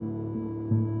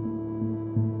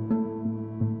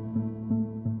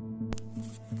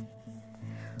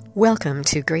Welcome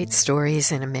to Great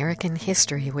Stories in American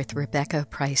History with Rebecca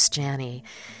Price Janney.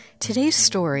 Today's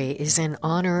story is in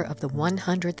honor of the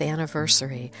 100th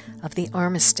anniversary of the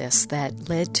armistice that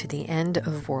led to the end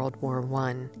of World War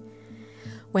I.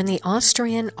 When the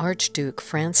Austrian Archduke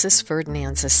Francis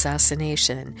Ferdinand's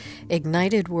assassination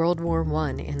ignited World War I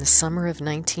in the summer of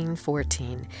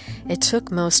 1914, it took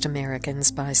most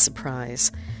Americans by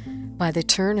surprise. By the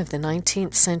turn of the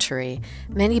 19th century,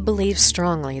 many believed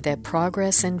strongly that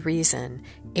progress and reason,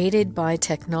 aided by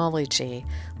technology,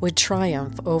 would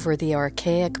triumph over the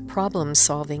archaic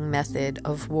problem-solving method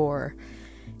of war.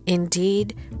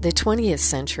 Indeed, the 20th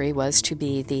century was to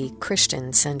be the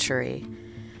Christian century.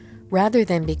 Rather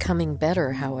than becoming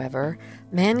better, however,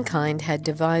 mankind had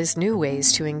devised new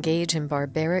ways to engage in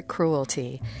barbaric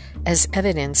cruelty, as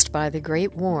evidenced by the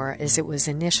Great War as it was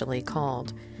initially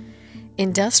called.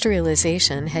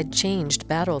 Industrialization had changed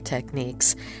battle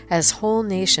techniques as whole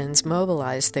nations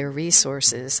mobilized their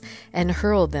resources and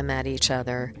hurled them at each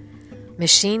other.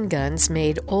 Machine guns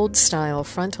made old-style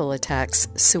frontal attacks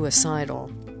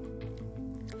suicidal.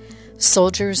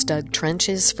 Soldiers dug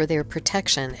trenches for their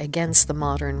protection against the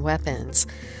modern weapons,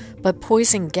 but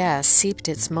poison gas seeped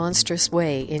its monstrous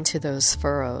way into those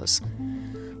furrows.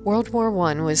 World War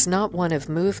I was not one of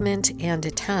movement and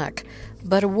attack,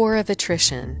 but a war of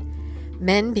attrition.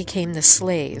 Men became the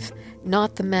slave,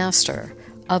 not the master,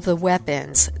 of the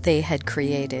weapons they had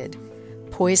created.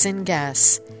 Poison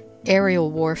gas, aerial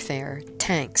warfare,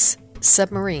 tanks,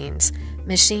 submarines,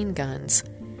 machine guns.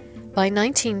 By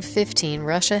 1915,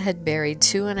 Russia had buried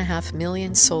 2.5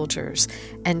 million soldiers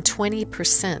and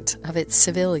 20% of its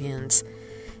civilians.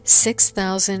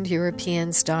 6,000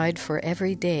 Europeans died for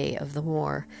every day of the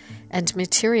war, and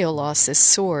material losses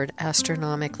soared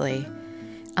astronomically.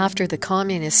 After the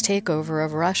communist takeover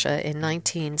of Russia in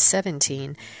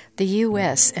 1917, the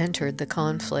U.S. entered the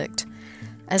conflict.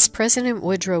 As President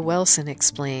Woodrow Wilson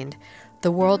explained,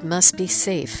 the world must be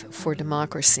safe for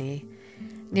democracy.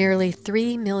 Nearly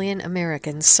 3 million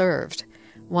Americans served,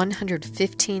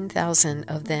 115,000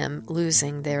 of them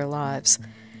losing their lives.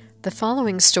 The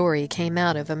following story came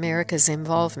out of America's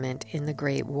involvement in the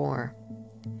Great War.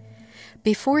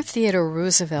 Before Theodore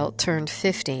Roosevelt turned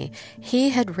 50,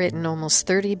 he had written almost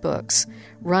 30 books,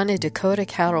 run a Dakota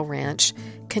cattle ranch,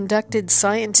 conducted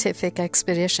scientific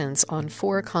expeditions on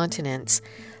 4 continents,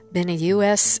 been a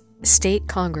U.S. state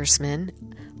congressman,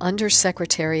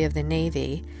 undersecretary of the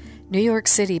Navy, New York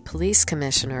City Police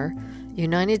Commissioner,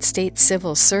 United States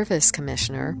Civil Service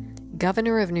Commissioner,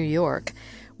 Governor of New York,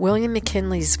 William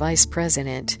McKinley's Vice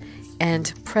President,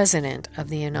 and President of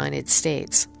the United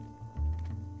States.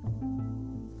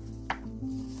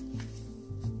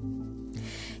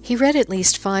 He read at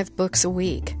least 5 books a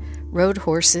week, rode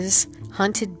horses,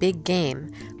 hunted big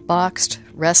game, boxed,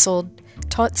 wrestled,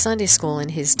 taught Sunday school in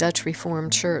his Dutch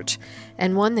Reformed church,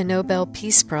 and won the Nobel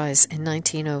Peace Prize in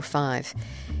 1905.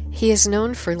 He is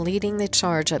known for leading the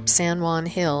charge up San Juan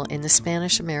Hill in the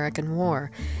Spanish-American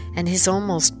War and his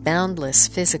almost boundless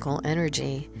physical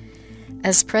energy.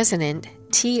 As president,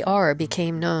 T.R.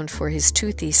 became known for his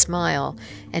toothy smile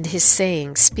and his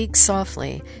saying, "Speak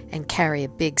softly and carry a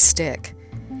big stick."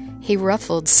 He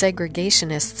ruffled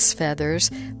segregationists' feathers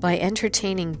by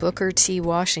entertaining Booker T.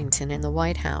 Washington in the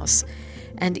White House,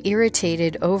 and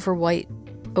irritated overweight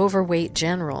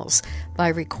generals by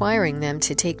requiring them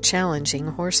to take challenging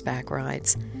horseback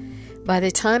rides. By the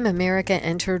time America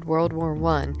entered World War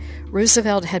I,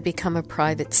 Roosevelt had become a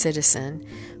private citizen,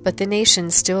 but the nation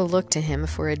still looked to him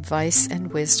for advice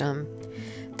and wisdom.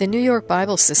 The New York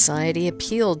Bible Society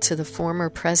appealed to the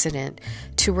former president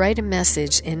to write a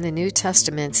message in the New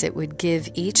Testaments it would give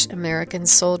each American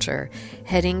soldier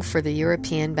heading for the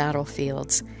European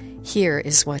battlefields. Here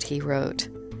is what he wrote.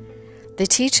 The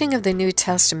teaching of the New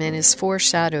Testament is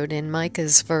foreshadowed in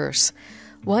Micah's verse,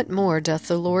 "What more doth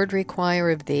the Lord require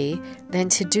of thee than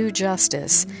to do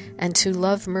justice, and to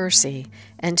love mercy,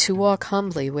 and to walk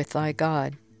humbly with thy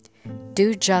God?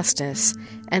 Do justice,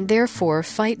 and therefore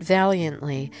fight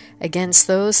valiantly against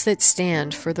those that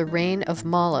stand for the reign of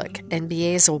Moloch and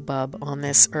Beelzebub on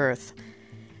this earth.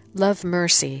 Love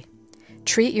mercy.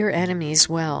 Treat your enemies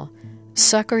well.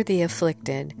 Succor the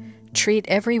afflicted. Treat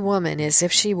every woman as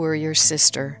if she were your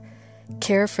sister.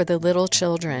 Care for the little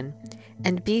children,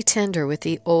 and be tender with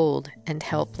the old and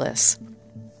helpless.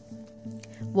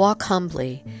 Walk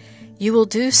humbly. You will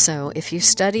do so if you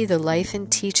study the life and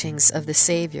teachings of the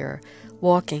Savior,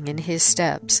 walking in his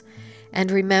steps.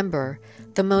 And remember,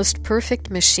 the most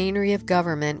perfect machinery of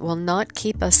government will not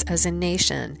keep us as a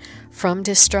nation from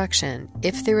destruction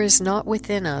if there is not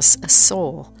within us a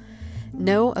soul.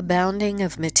 No abounding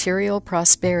of material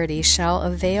prosperity shall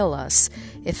avail us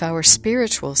if our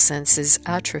spiritual senses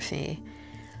atrophy.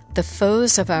 The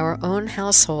foes of our own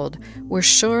household will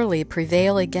surely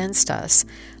prevail against us,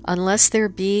 unless there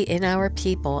be in our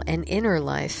people an inner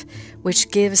life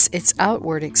which gives its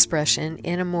outward expression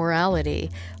in a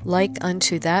morality like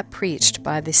unto that preached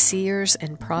by the seers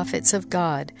and prophets of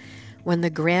God, when the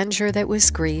grandeur that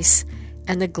was Greece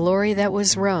and the glory that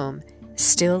was Rome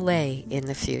still lay in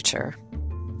the future.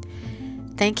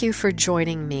 Thank you for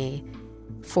joining me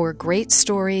for Great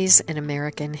Stories in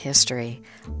American History.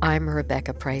 I'm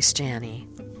Rebecca Price Janney.